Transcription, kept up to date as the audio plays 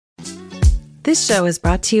This show is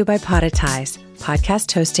brought to you by Podetize,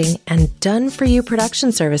 podcast hosting and done-for-you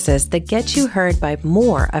production services that get you heard by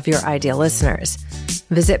more of your ideal listeners.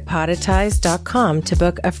 Visit podetize.com to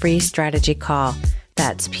book a free strategy call.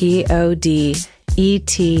 That's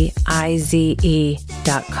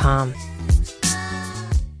PODETIZE.com.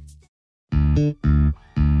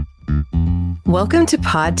 Welcome to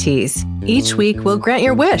Pod Tease. Each week, we'll grant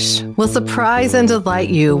your wish. We'll surprise and delight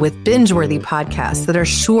you with binge-worthy podcasts that are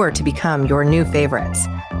sure to become your new favorites.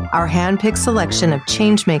 Our hand-picked selection of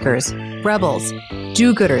changemakers, rebels,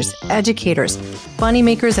 do-gooders, educators, funny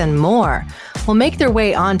makers, and more will make their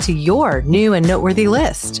way onto your new and noteworthy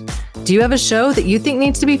list. Do you have a show that you think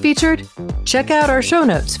needs to be featured? Check out our show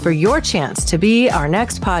notes for your chance to be our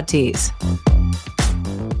next Pod Tease.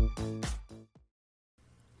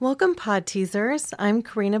 Welcome, Pod Teasers. I'm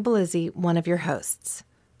Karina Belizzi, one of your hosts.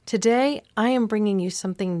 Today, I am bringing you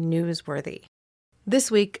something newsworthy. This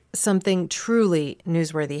week, something truly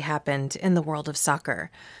newsworthy happened in the world of soccer.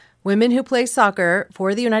 Women who play soccer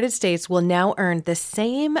for the United States will now earn the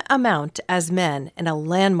same amount as men in a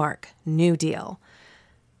landmark new deal.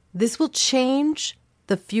 This will change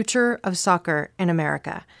the future of soccer in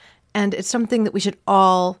America, and it's something that we should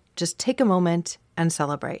all just take a moment and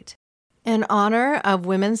celebrate. In honor of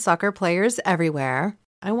women's soccer players everywhere,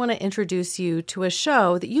 I want to introduce you to a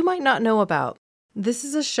show that you might not know about. This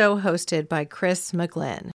is a show hosted by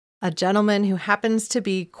Mcglynn, a gentleman who happens to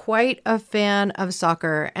be quite a fan of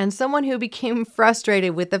soccer and someone who became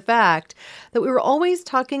frustrated with the fact that we were always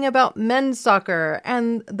talking about men's soccer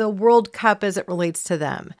and the World Cup as it relates to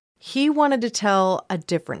them. He wanted to tell a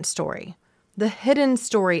different story, the hidden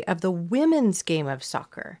story of the women's game of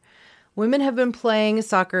soccer. Women have been playing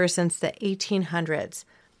soccer since the 1800s,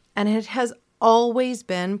 and it has always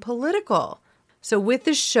been political. So with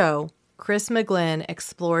this show, Mcglynn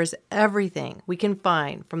explores everything we can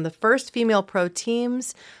find from the first female pro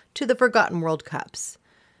teams to the forgotten World Cups.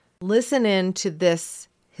 Listen in to this,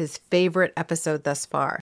 his favorite episode thus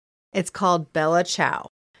far. It's called Ciao,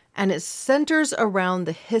 and it centers around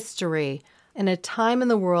the history in a time in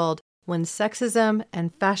the world when sexism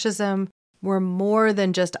and fascism were more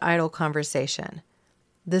than just idle conversation.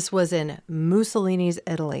 This was in Mussolini's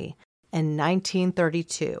Italy in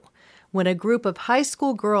 1932, when a group of high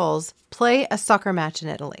school girls play a soccer match in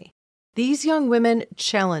Italy. These young women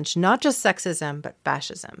challenged not just sexism, but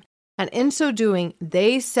fascism. And in so doing,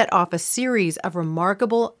 they set off a series of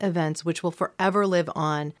remarkable events which will forever live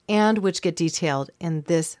on and which get detailed in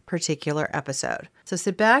this particular episode. So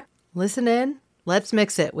sit back, listen in, let's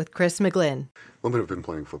mix it with Mcglynn. Women have been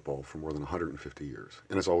playing football for more than 150 years,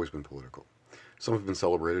 and it's always been political. Some have been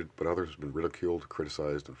celebrated, but others have been ridiculed,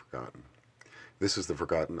 criticized, and forgotten. This is the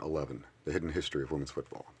Forgotten 11, the hidden history of women's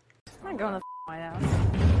football. I'm not going to the White House.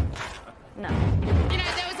 No. You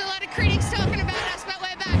know, there was a lot of critics talking about us, but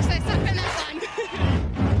we're back, so suck on that one.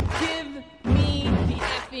 Give me the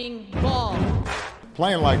effing ball.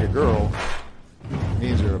 Playing like a girl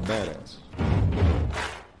means you're a badass.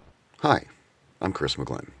 Hi, I'm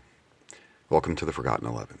Mcglynn. Welcome to the Forgotten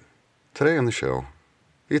 11. Today on the show,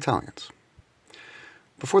 the Italians.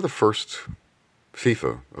 Before the first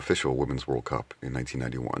FIFA official Women's World Cup in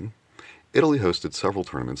 1991, Italy hosted several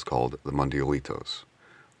tournaments called the Mondialitos,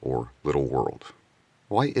 or Little World.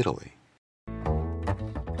 Why Italy?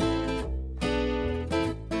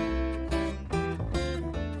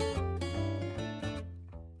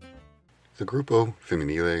 The Gruppo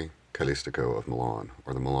Femminile Calcistico of Milan,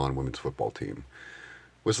 or the Milan women's football team,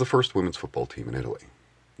 was the first women's football team in Italy.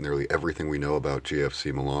 Nearly everything we know about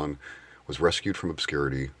GFC Milan was rescued from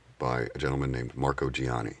obscurity by a gentleman named Marco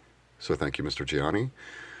Gianni. So thank you, Mr. Gianni.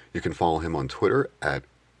 You can follow him on Twitter at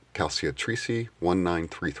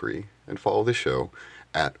Calciatrici1933 and follow the show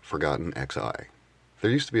at ForgottenXI.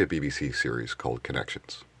 There used to be a BBC series called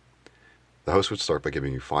Connections. The host would start by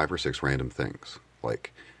giving you 5 or 6 random things,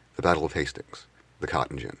 like the Battle of Hastings, the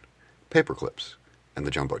cotton gin, paper clips, and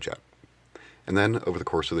the jumbo jet. And then, over the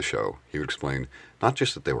course of the show, he would explain not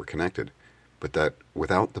just that they were connected, but that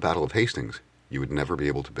without the Battle of Hastings, you would never be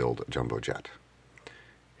able to build a jumbo jet.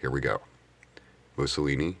 Here we go.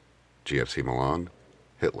 Mussolini, GFC Milan,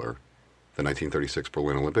 Hitler, the 1936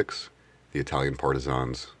 Berlin Olympics, the Italian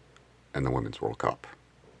Partisans, and the Women's World Cup.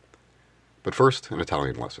 But first, an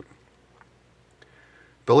Italian lesson.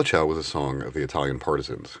 Ciao was a song of the Italian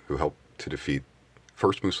partisans who helped to defeat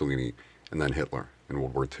first Mussolini and then Hitler in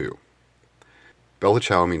World War II.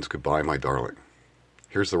 Ciao means goodbye, my darling.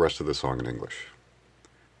 Here's the rest of the song in English.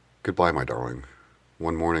 Goodbye, my darling.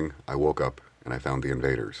 One morning I woke up and I found the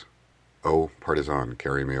invaders. Oh, partisan,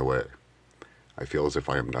 carry me away. I feel as if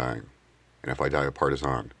I am dying, and if I die a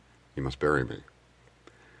partisan, you must bury me.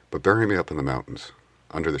 but bury me up in the mountains,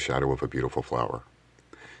 under the shadow of a beautiful flower.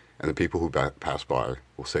 And the people who pass by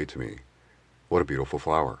will say to me, what a beautiful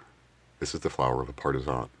flower. This is the flower of a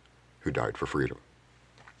partisan who died for freedom.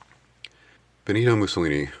 Benito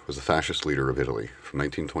Mussolini was the fascist leader of Italy from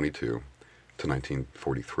 1922 to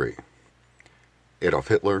 1943. Adolf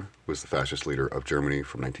Hitler was the fascist leader of Germany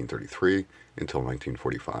from 1933 until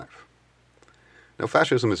 1945. Now,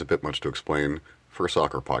 fascism is a bit much to explain for a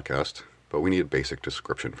soccer podcast, but we need a basic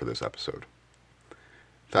description for this episode.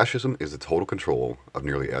 Fascism is the total control of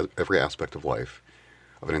nearly every aspect of life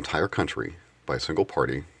of an entire country by a single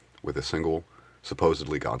party with a single,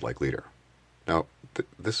 supposedly godlike leader. Now,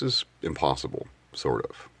 this is impossible, sort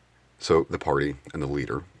of. So the party and the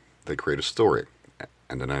leader, they create a story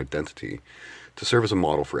and an identity to serve as a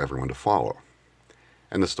model for everyone to follow.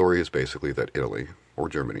 And the story is basically that Italy, or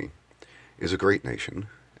Germany, is a great nation,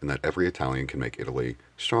 and that every Italian can make Italy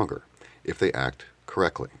stronger if they act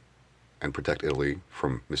correctly and protect Italy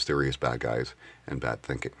from mysterious bad guys and bad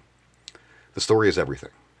thinking. The story is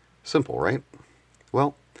everything. Simple, right?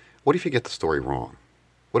 Well, what if you get the story wrong?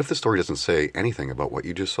 What if the story doesn't say anything about what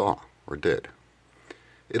you just saw or did?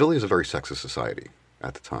 Italy is a very sexist society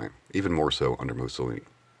at the time, even more so under Mussolini.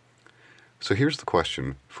 So here's the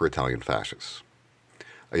question for Italian fascists.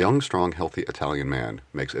 A young, strong, healthy Italian man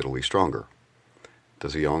makes Italy stronger.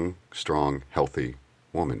 Does a young, strong, healthy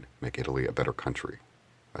woman make Italy a better country,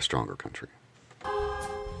 a stronger country?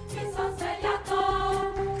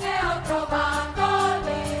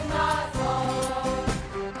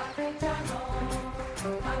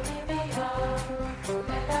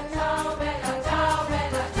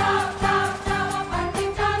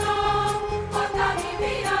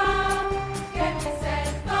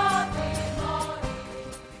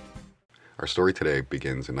 Our story today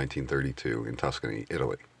begins in 1932 in Tuscany,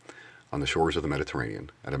 Italy, on the shores of the Mediterranean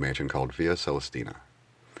at a mansion called Via Celestina.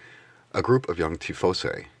 A group of young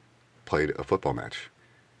tifosi played a football match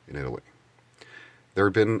in Italy. There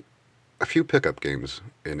had been a few pickup games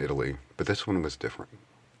in Italy, but this one was different.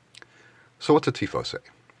 So what's a tifosi?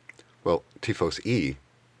 Well, tifosi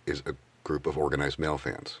is a group of organized male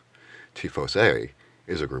fans. Tifosi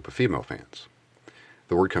is a group of female fans.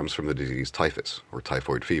 The word comes from the disease typhus, or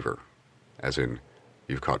typhoid fever, as in,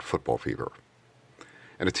 you've caught football fever.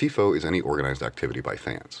 And a tifo is any organized activity by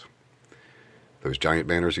fans. Those giant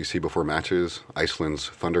banners you see before matches, Iceland's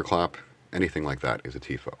thunderclap, anything like that is a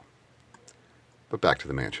tifo. But back to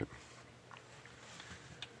the mansion.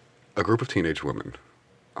 A group of teenage women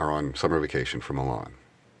are on summer vacation from Milan.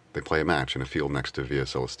 They play a match in a field next to Via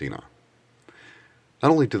Celestina. Not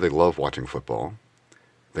only do they love watching football,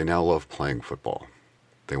 they now love playing football.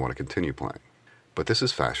 They want to continue playing. But this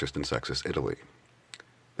is fascist and sexist Italy.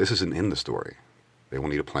 This isn't in the story. They will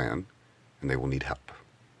need a plan, and they will need help.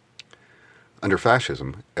 Under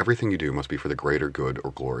fascism, everything you do must be for the greater good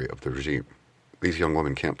or glory of the regime. These young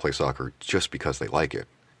women can't play soccer just because they like it.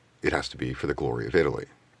 It has to be for the glory of Italy.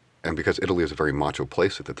 And because Italy is a very macho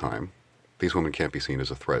place at the time, these women can't be seen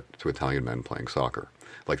as a threat to Italian men playing soccer,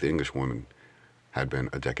 like the English women had been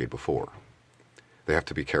a decade before. They have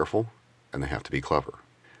to be careful, and they have to be clever.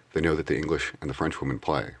 They know that the English and the French women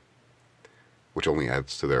play, which only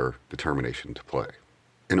adds to their determination to play.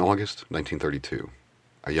 In August 1932,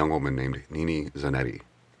 a young woman named Nini Zanetti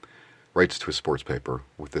writes to a sports paper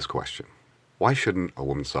with this question: why shouldn't a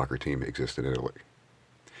women's soccer team exist in Italy?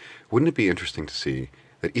 Wouldn't it be interesting to see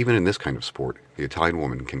that even in this kind of sport, the Italian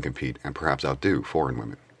woman can compete and perhaps outdo foreign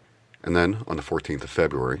women? And then, on the 14th of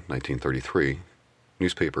February, 1933,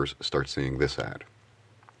 newspapers start seeing this ad.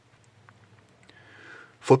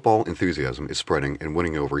 Football enthusiasm is spreading and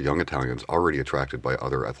winning over young Italians already attracted by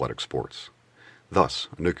other athletic sports. Thus,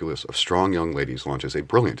 a nucleus of strong young ladies launches a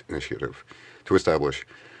brilliant initiative to establish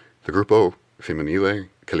the Gruppo Femminile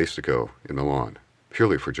Calistico in Milan,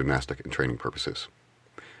 purely for gymnastic and training purposes.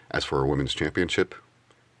 As for a women's championship,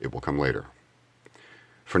 it will come later.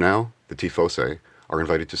 For now, the tifosi are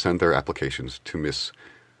invited to send their applications to Miss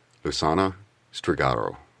Luciana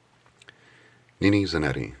Strigaro. Nini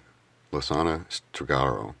Zanetti, Luciana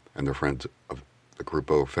Strigaro, and their friends of the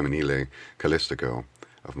Gruppo Femminile Calistico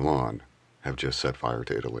of Milan have just set fire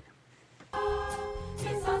to Italy.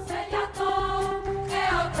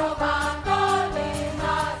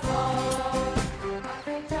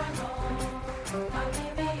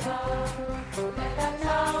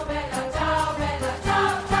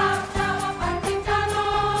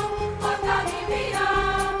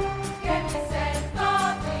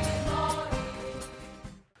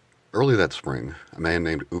 Early that spring, a man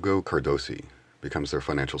named Ugo Cardosi becomes their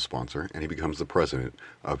financial sponsor, and he becomes the president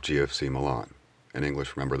of GFC Milan. In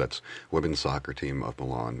English, remember, that's Women's Soccer Team of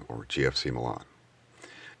Milan, or GFC Milan.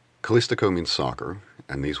 Callistico means soccer,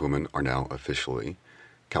 and these women are now officially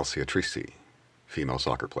calciatrici, female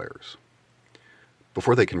soccer players.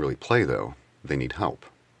 Before they can really play, though, they need help.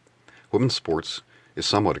 Women's sports is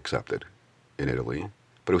somewhat accepted in Italy,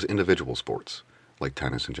 but it was individual sports, like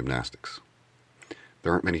tennis and gymnastics.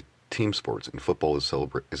 There aren't many team sports, and football is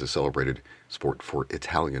a celebrated sport for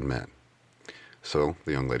Italian men. So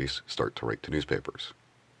the young ladies start to write to newspapers.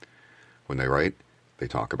 When they write, they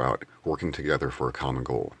talk about working together for a common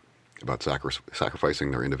goal, about sacrificing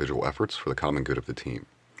their individual efforts for the common good of the team,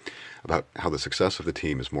 about how the success of the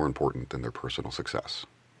team is more important than their personal success.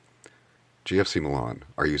 GFC Milan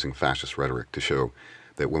are using fascist rhetoric to show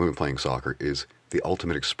that women playing soccer is the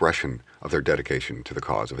ultimate expression of their dedication to the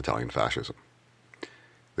cause of Italian fascism.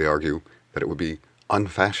 They argue that it would be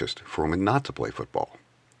unfascist for women not to play football.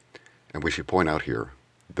 And we should point out here,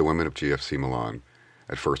 the women of GFC Milan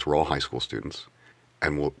at first were all high school students,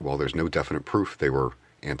 and while there's no definite proof they were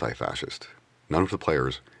anti-fascist, none of the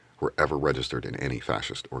players were ever registered in any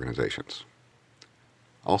fascist organizations.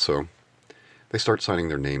 Also, they start signing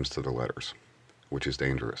their names to the letters, which is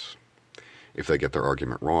dangerous. If they get their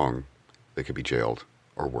argument wrong, they could be jailed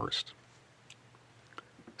or worse.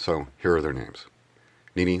 So, here are their names.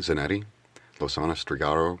 Nini Zanetti, Losana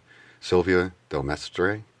Strigaro, Silvia Del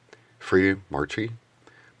Mestre, Frida Marchi,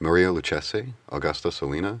 Maria Lucchese, Augusta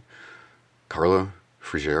Salina, Carla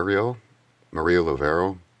Frigerio, Maria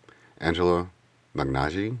Lovero, Angela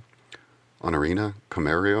Magnaggi, Honorina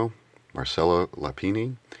Comerio, Marcella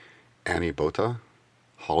Lapini, Annie Botta,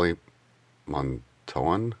 Holly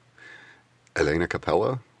Montoan, Elena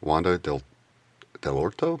Capella, Wanda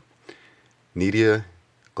Dell'Orto, Nidia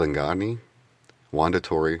Glengani, Wanda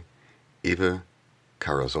Torri, Eva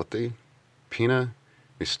Carazotti, Pina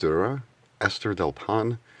Mistura, Esther Del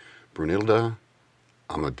Pan, Brunilda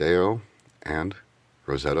Amadeo, and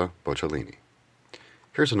Rosetta Bocciolini.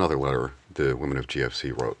 Here's another letter the women of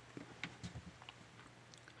GFC wrote.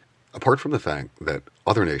 Apart from the fact that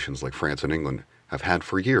other nations like France and England have had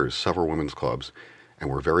for years several women's clubs and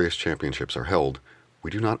where various championships are held,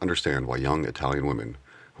 we do not understand why young Italian women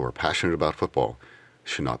who are passionate about football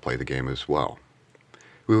should not play the game as well.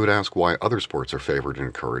 We would ask why other sports are favored and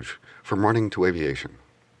encouraged, from running to aviation.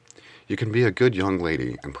 You can be a good young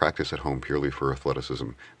lady and practice at home purely for athleticism,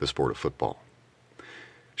 the sport of football.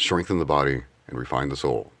 Strengthen the body and refine the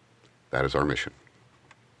soul. That is our mission.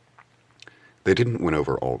 They didn't win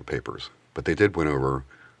over all the papers, but they did win over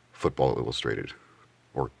Football Illustrated,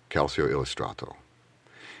 or Calcio Illustrato.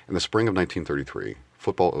 In the spring of 1933,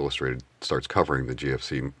 Football Illustrated starts covering the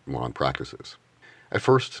GFC Milan practices. At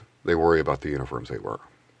first, they worry about the uniforms they wear.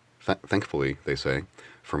 Thankfully, they say,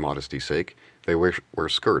 for modesty's sake, they wear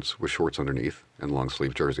skirts with shorts underneath and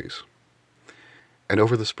long-sleeve jerseys. And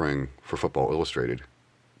over the spring, for Football Illustrated,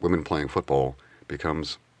 women playing football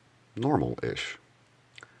becomes normal-ish.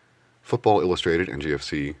 Football Illustrated and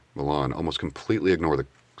GFC Milan almost completely ignore the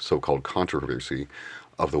so-called controversy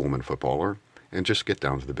of the woman footballer and just get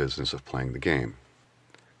down to the business of playing the game.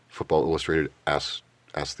 Football Illustrated asks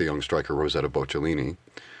the young striker Rosetta Bocciolini,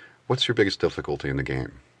 "What's your biggest difficulty in the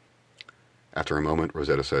game?" After a moment,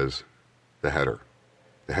 Rosetta says, "The header.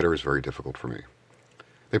 The header is very difficult for me."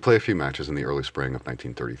 They play a few matches in the early spring of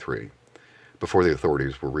 1933, before the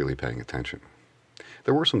authorities were really paying attention.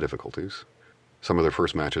 There were some difficulties. Some of their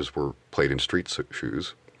first matches were played in street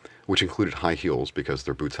shoes, which included high heels because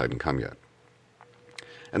their boots hadn't come yet.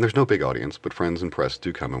 And there's no big audience, but friends and press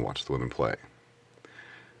do come and watch the women play.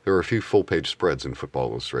 There are a few full-page spreads in Football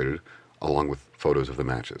Illustrated, along with photos of the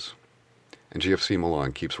matches. And GFC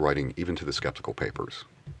Milan keeps writing even to the skeptical papers.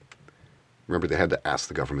 Remember, they had to ask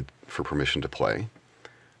the government for permission to play.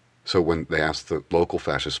 So when they asked the local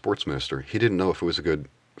fascist sports minister, he didn't know if it was a good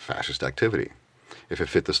fascist activity, if it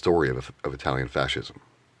fit the story of Italian fascism.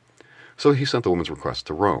 So he sent the women's request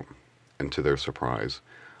to Rome, and to their surprise,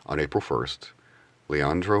 on April 1st,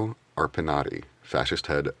 Leandro Arpinati, fascist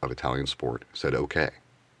head of Italian sport, said okay.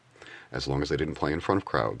 As long as they didn't play in front of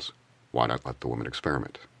crowds, why not let the women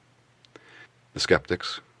experiment? The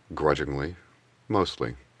skeptics, grudgingly,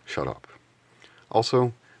 mostly, shut up.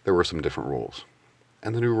 Also, there were some different rules,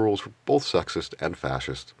 and the new rules were both sexist and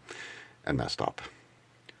fascist, and messed up.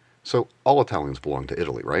 So all Italians belong to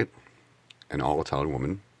Italy, right? And all Italian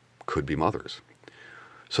women could be mothers.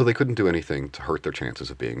 So they couldn't do anything to hurt their chances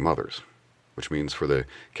of being mothers, which means for the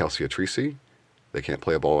calciatrici, they can't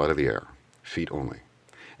play a ball out of the air, feet only.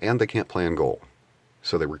 And they can't play in goal,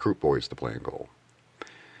 so they recruit boys to play in goal.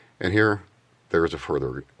 And here, there is a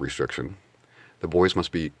further restriction. The boys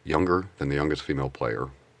must be younger than the youngest female player,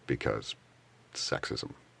 because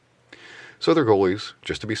sexism. So their goalies,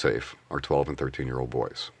 just to be safe, are 12 and 13-year-old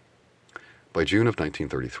boys. By June of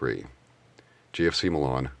 1933, GFC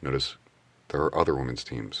Milan noticed there are other women's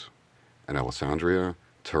teams in Alessandria,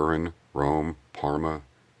 Turin, Rome, Parma,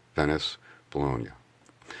 Venice, Bologna.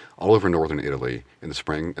 All over northern Italy in the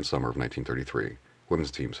spring and summer of 1933,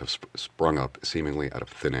 women's teams have sprung up seemingly out of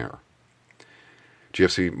thin air.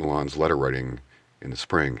 GFC Milan's letter writing in the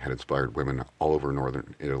spring had inspired women all over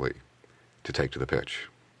northern Italy to take to the pitch.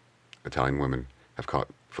 Italian women have caught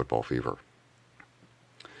football fever.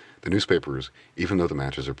 The newspapers, even though the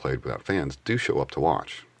matches are played without fans, do show up to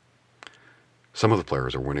watch. Some of the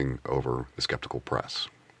players are winning over the skeptical press.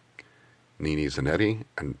 Nini Zanetti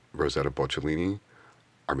and Rosetta Bocciolini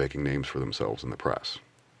are making names for themselves in the press.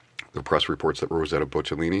 The press reports that Rosetta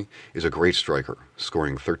Bocciolini is a great striker,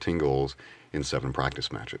 scoring 13 goals in 7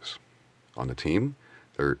 practice matches. On the team,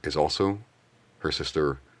 there is also her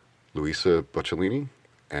sister Luisa Bocciolini,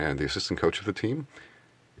 and the assistant coach of the team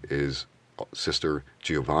is sister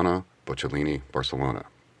Giovanna Bocciolini Barcelona.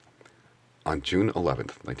 On June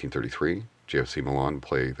 11th, 1933, GFC Milan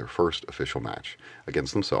play their first official match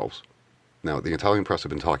against themselves. Now, the Italian press had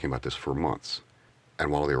been talking about this for months, and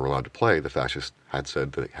while they were allowed to play, the fascists had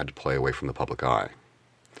said that they had to play away from the public eye.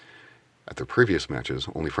 At their previous matches,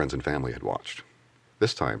 only friends and family had watched.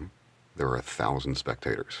 This time, there were 1,000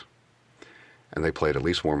 spectators, and they played at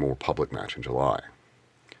least one more public match in July.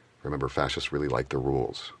 Remember, fascists really like the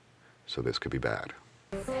rules, so this could be bad.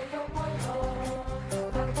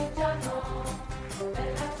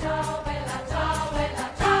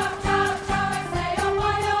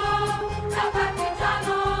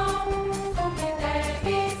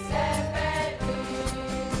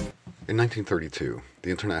 In 1932, the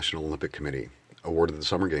International Olympic Committee awarded the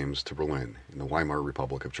Summer Games to Berlin in the Weimar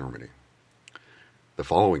Republic of Germany. The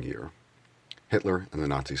following year, Hitler and the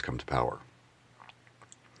Nazis come to power.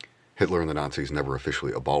 Hitler and the Nazis never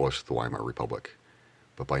officially abolished the Weimar Republic,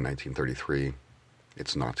 but by 1933,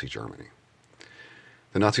 it's Nazi Germany.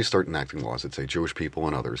 The Nazis start enacting laws that say Jewish people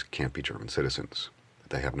and others can't be German citizens, that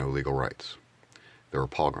they have no legal rights. There are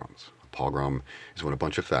pogroms. A pogrom is when a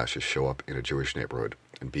bunch of fascists show up in a Jewish neighborhood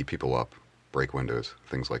and beat people up, break windows,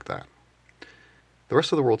 things like that. The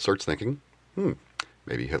rest of the world starts thinking,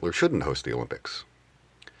 maybe Hitler shouldn't host the Olympics.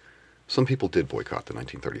 Some people did boycott the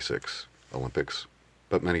 1936 Olympics,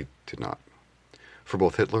 but many did not. For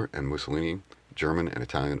both Hitler and Mussolini, German and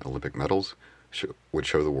Italian Olympic medals would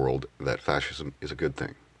show the world that fascism is a good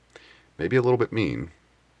thing. Maybe a little bit mean,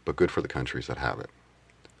 but good for the countries that have it.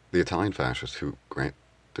 The Italian fascist who granted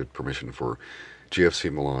permission for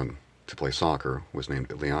GFC Milan to play soccer was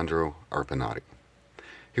named Leandro Arpinati.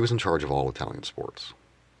 He was in charge of all Italian sports.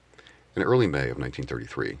 In early May of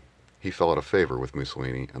 1933, he fell out of favor with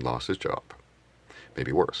Mussolini and lost his job.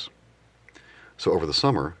 Maybe worse. So over the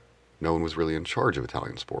summer, no one was really in charge of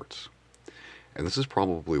Italian sports. And this is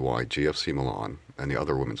probably why GFC Milan and the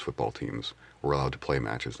other women's football teams were allowed to play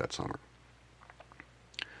matches that summer.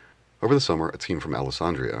 Over the summer, a team from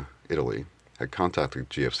Alessandria, Italy, had contacted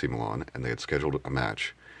GFC Milan and they had scheduled a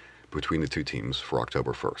match between the two teams for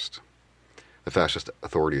October 1st. The fascist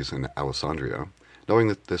authorities in Alessandria, knowing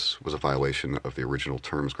that this was a violation of the original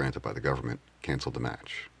terms granted by the government, canceled the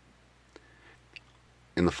match.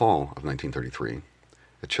 In the fall of 1933,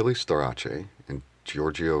 Achille Starace and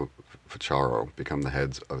Giorgio Vaccaro become the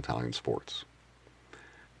heads of Italian sports.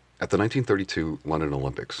 At the 1932 London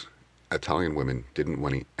Olympics, Italian women didn't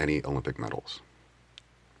win any Olympic medals.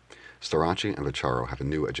 Starace and Vaccaro have a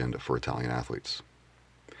new agenda for Italian athletes.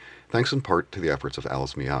 Thanks in part to the efforts of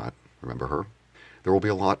Alice Miat, remember her? There will be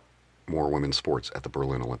a lot more women's sports at the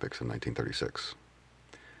Berlin Olympics in 1936.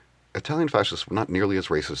 Italian fascists were not nearly as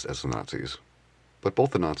racist as the Nazis, but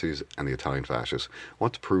both the Nazis and the Italian fascists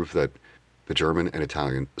want to prove that the German and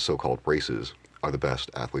Italian so-called races are the best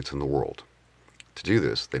athletes in the world. To do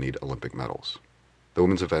this, they need Olympic medals. The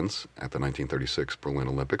women's events at the 1936 Berlin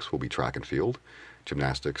Olympics will be track and field,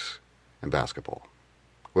 gymnastics, and basketball.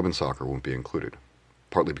 Women's soccer won't be included,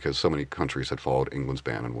 partly because so many countries had followed England's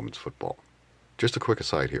ban on women's football. Just a quick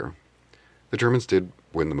aside here. The Germans did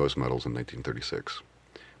win the most medals in 1936,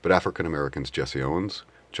 but African Americans Jesse Owens,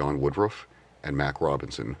 John Woodruff, and Mac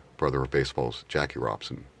Robinson, brother of baseball's Jackie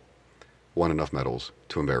Robinson, won enough medals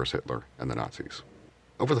to embarrass Hitler and the Nazis.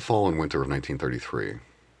 Over the fall and winter of 1933,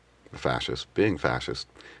 the fascists, being fascist,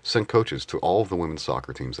 sent coaches to all of the women's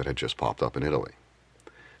soccer teams that had just popped up in Italy.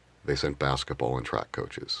 They sent basketball and track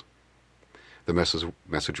coaches. The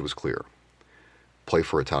message was clear. Play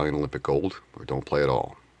for Italian Olympic gold or don't play at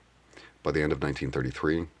all. By the end of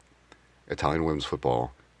 1933, Italian women's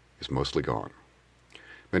football is mostly gone.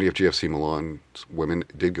 Many of GFC Milan's women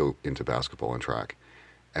did go into basketball and track,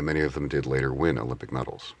 and many of them did later win Olympic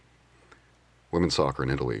medals. Women's soccer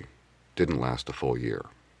in Italy didn't last a full year.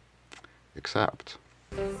 Except...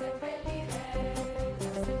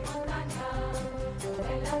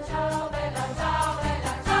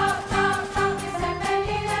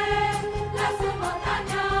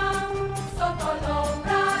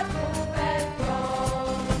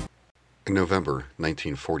 In November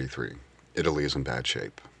 1943, Italy is in bad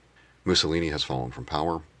shape. Mussolini has fallen from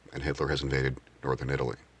power, and Hitler has invaded northern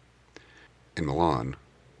Italy. In Milan,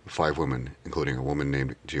 5 women, including a woman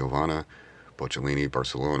named Giovanna Bocciolini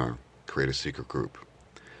Barcellona, create a secret group,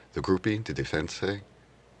 the Gruppi di Difesa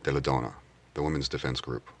della Donna, the Women's Defense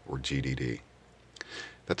Group, or GDD.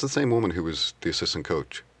 That's the same woman who was the assistant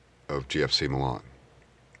coach of GFC Milan.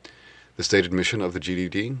 The stated mission of the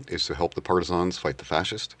GDD is to help the partisans fight the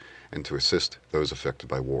fascists and to assist those affected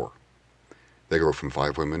by war. They grow from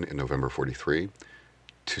 5 women in November 43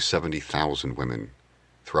 to 70,000 women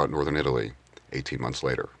throughout northern Italy 18 months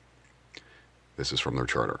later. This is from their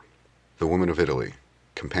charter. The women of Italy,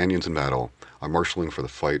 companions in battle, are marshalling for the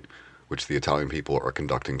fight which the Italian people are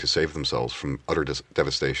conducting to save themselves from utter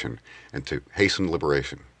devastation and to hasten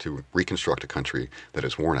liberation, to reconstruct a country that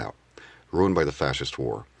is worn out, ruined by the fascist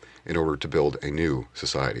war, in order to build a new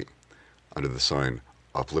society under the sign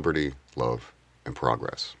of liberty, love, and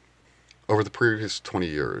progress. Over the previous 20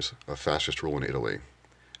 years of fascist rule in Italy,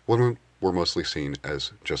 women were mostly seen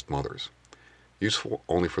as just mothers, useful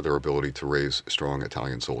only for their ability to raise strong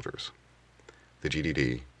Italian soldiers. The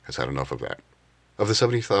GDD has had enough of that. Of the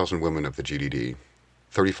 70,000 women of the GDD,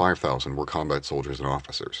 35,000 were combat soldiers and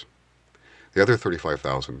officers. The other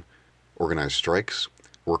 35,000 organized strikes,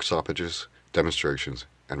 work stoppages, demonstrations,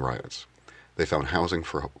 and riots. They found housing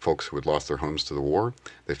for folks who had lost their homes to the war.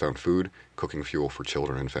 They found food, cooking fuel for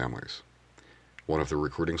children and families. One of the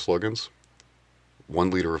recruiting slogans, 1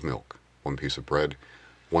 liter of milk, 1 piece of bread,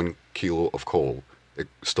 1 kilo of coal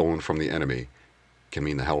stolen from the enemy can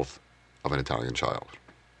mean the health of an Italian child.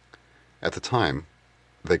 At the time,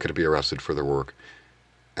 they could be arrested for their work,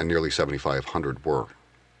 and nearly 7,500 were.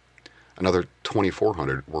 Another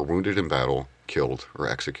 2,400 were wounded in battle, killed, or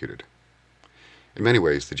executed. In many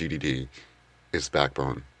ways, the GDD is the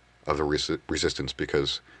backbone of the resistance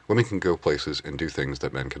because women can go places and do things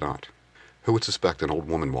that men cannot. Who would suspect an old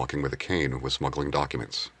woman walking with a cane was smuggling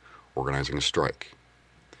documents, organizing a strike?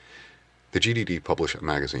 The GDD published a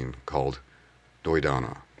magazine called Noi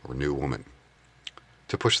Donna, or New Woman,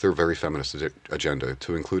 to push their very feminist agenda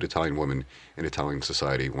to include Italian women in Italian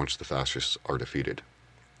society once the fascists are defeated.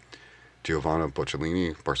 Giovanna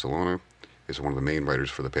Bocciolini Barcellona is one of the main writers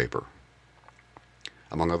for the paper.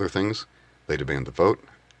 Among other things, they demand the vote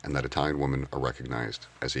and that Italian women are recognized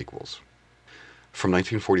as equals. From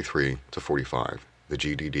 1943 to 45, the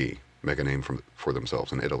GDD make a name for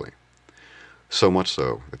themselves in Italy. So much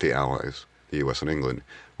so that the Allies, the US and England,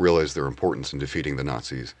 realize their importance in defeating the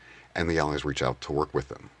Nazis, and the Allies reach out to work with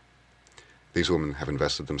them. These women have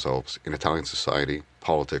invested themselves in Italian society,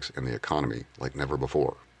 politics, and the economy like never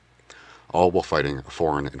before, all while fighting a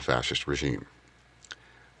foreign and fascist regime.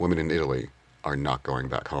 Women in Italy are not going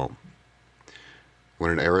back home.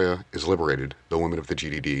 When an area is liberated, the women of the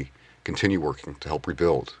GDD continue working to help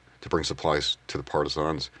rebuild, to bring supplies to the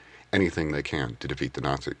partisans, anything they can to defeat the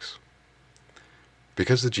Nazis.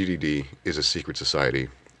 Because the GDD is a secret society,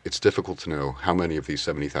 it's difficult to know how many of these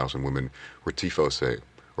 70,000 women were tifose,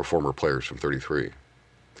 or former players from 33.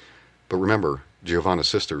 But remember, Giovanna's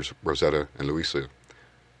sisters, Rosetta and Luisa,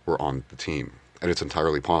 were on the team, and it's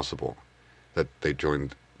entirely possible that they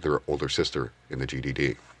joined their older sister in the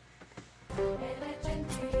GDD.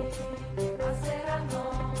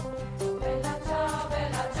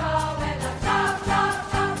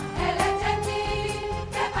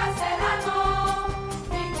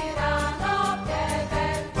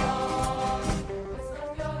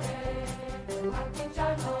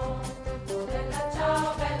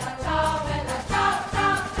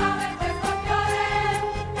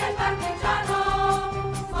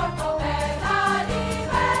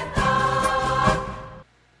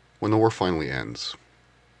 When the war finally ends,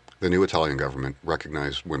 the new Italian government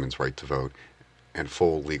recognized women's right to vote and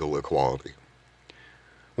full legal equality.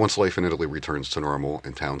 Once life in Italy returns to normal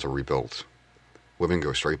and towns are rebuilt, women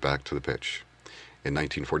go straight back to the pitch. In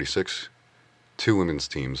 1946, 2 women's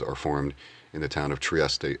teams are formed in the town of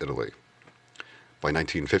Trieste, Italy. By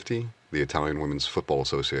 1950, the Italian Women's Football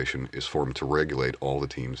Association is formed to regulate all the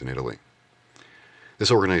teams in Italy.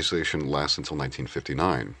 This organization lasts until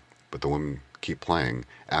 1959, but the women keep playing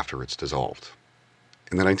after it's dissolved.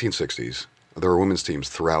 In the 1960s, there are women's teams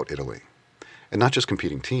throughout Italy, and not just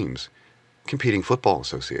competing teams, competing football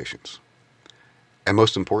associations. And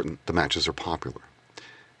most important, the matches are popular.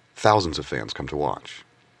 Thousands of fans come to watch.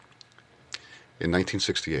 In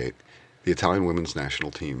 1968, the Italian women's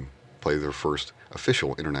national team played their first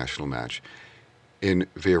official international match in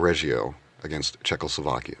Viareggio against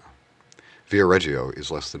Czechoslovakia. Viareggio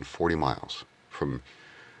is less than 40 miles from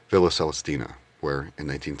Villa Celestina, where in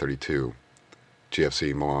 1932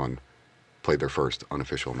 GFC Milan played their first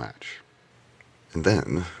unofficial match. And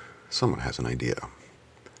then someone has an idea.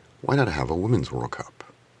 Why not have a Women's World Cup?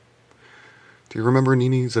 Do you remember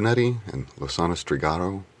Nini Zanetti and Losana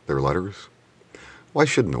Strigato, their letters? Why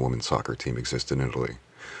shouldn't a women's soccer team exist in Italy?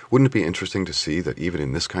 Wouldn't it be interesting to see that even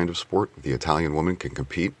in this kind of sport, the Italian woman can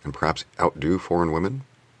compete and perhaps outdo foreign women?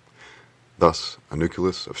 Thus, a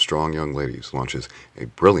nucleus of strong young ladies launches a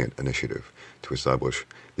brilliant initiative to establish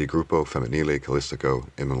the Gruppo Femminile Calistico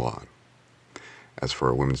in Milan. As for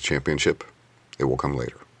a women's championship, it will come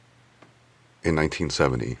later. In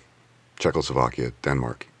 1970, Czechoslovakia,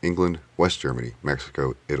 Denmark, England, West Germany,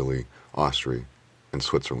 Mexico, Italy, Austria, and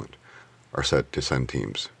Switzerland are set to send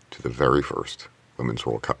teams to the very first Women's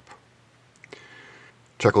World Cup.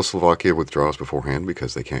 Czechoslovakia withdraws beforehand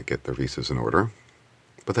because they can't get their visas in order,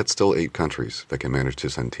 but that's still 8 countries that can manage to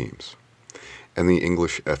send teams. And the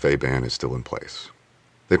English FA ban is still in place.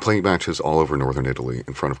 They play matches all over northern Italy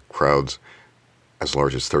in front of crowds as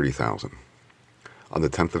large as 30,000. On the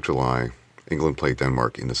 10th of July, England played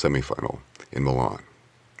Denmark in the semifinal in Milan.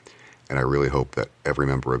 And I really hope that every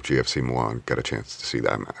member of GFC Milan got a chance to see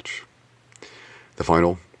that match. The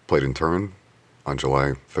final, played in Turin on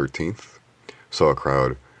July 13th, saw a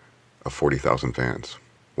crowd of 40,000 fans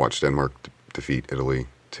watch Denmark defeat Italy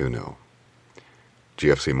 2-0.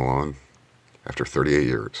 GFC Milan, after 38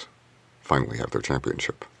 years, finally have their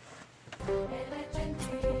championship.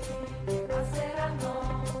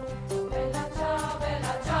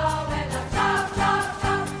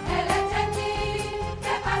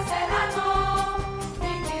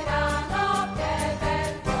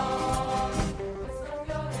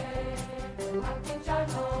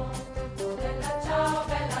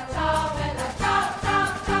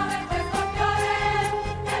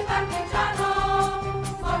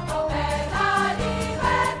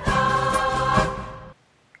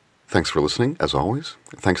 Thanks for listening, as always.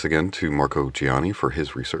 Thanks again to Marco Gianni for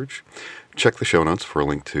his research. Check the show notes for a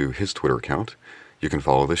link to his Twitter account. You can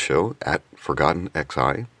follow this show at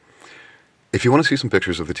ForgottenXI. If you want to see some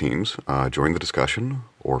pictures of the teams, join the discussion,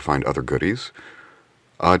 or find other goodies,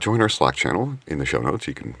 join our Slack channel in the show notes.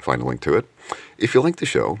 You can find a link to it. If you like the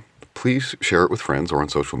show, please share it with friends or on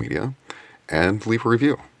social media, and leave a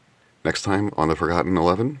review. Next time on The Forgotten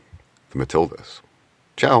 11, the Matildas.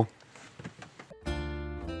 Ciao!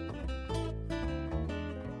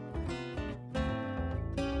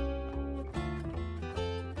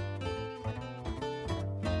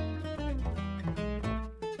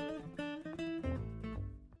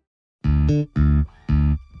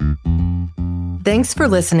 Thanks for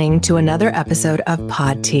listening to another episode of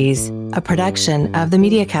Pod Tease, a production of the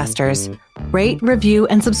Mediacasters. Rate, review,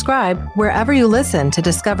 and subscribe wherever you listen to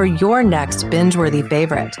discover your next binge-worthy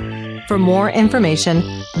favorite. For more information,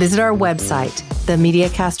 visit our website,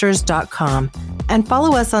 themediacasters.com, and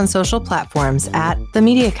follow us on social platforms at The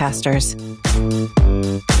Mediacasters.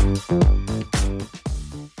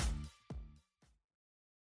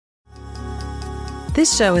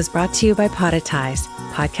 This show is brought to you by Podetize,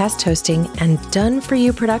 podcast hosting and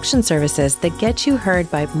done-for-you production services that get you heard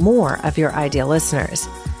by more of your ideal listeners.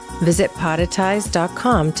 Visit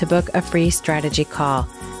podetize.com to book a free strategy call.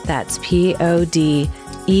 That's PODETIZE.com.